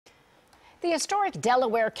The historic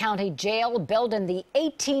Delaware County Jail, built in the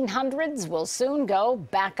 1800s, will soon go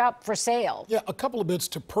back up for sale. Yeah, a couple of bids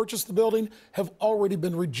to purchase the building have already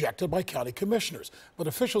been rejected by county commissioners. But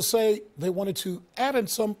officials say they wanted to add in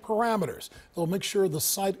some parameters. They'll make sure the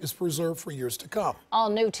site is preserved for years to come. All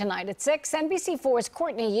new tonight at 6, NBC4's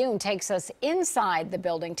Courtney Yoon takes us inside the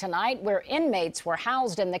building tonight, where inmates were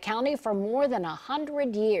housed in the county for more than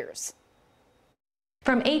 100 years.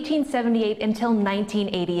 From 1878 until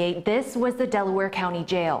 1988, this was the Delaware County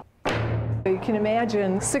Jail. You can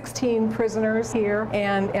imagine 16 prisoners here,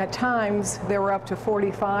 and at times there were up to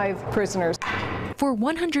 45 prisoners. For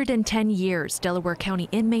 110 years, Delaware County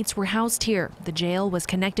inmates were housed here. The jail was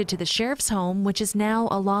connected to the sheriff's home, which is now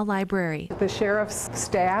a law library. The sheriff's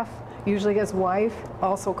staff, usually his wife,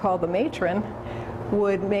 also called the matron,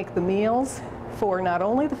 would make the meals for not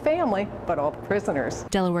only the family, but all the prisoners.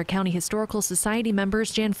 Delaware County Historical Society members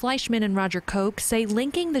Jan Fleischman and Roger Koch say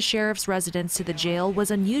linking the sheriff's residence to the jail was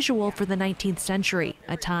unusual for the 19th century,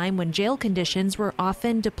 a time when jail conditions were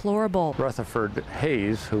often deplorable. Rutherford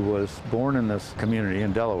Hayes, who was born in this community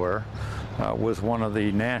in Delaware, was one of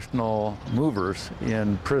the national movers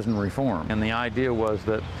in prison reform. And the idea was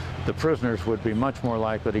that the prisoners would be much more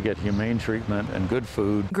likely to get humane treatment and good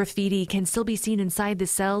food. Graffiti can still be seen inside the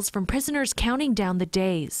cells from prisoners counting down the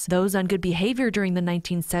days. Those on good behavior during the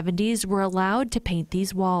 1970s were allowed to paint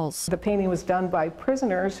these walls. The painting was done by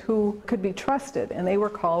prisoners who could be trusted, and they were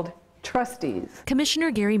called trustees. Commissioner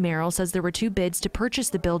Gary Merrill says there were two bids to purchase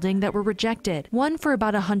the building that were rejected. One for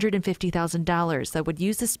about $150,000 that would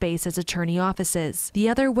use the space as attorney offices. The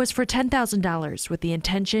other was for $10,000 with the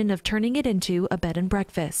intention of turning it into a bed and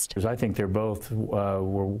breakfast. I think they're both are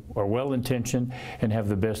well-intentioned and have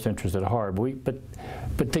the best interest at heart.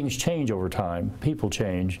 But things change over time. People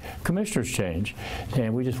change. Commissioners change.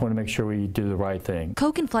 And we just want to make sure we do the right thing.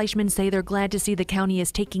 Koch and Fleischman say they're glad to see the county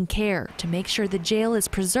is taking care to make sure the jail is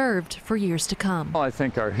preserved for years to come. Well, I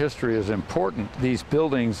think our history is important. These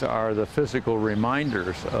buildings are the physical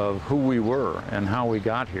reminders of who we were and how we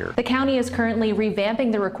got here. The county is currently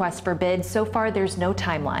revamping the request for bids. So far, there's no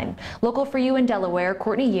timeline. Local for you in Delaware,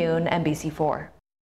 Courtney Yoon, NBC4.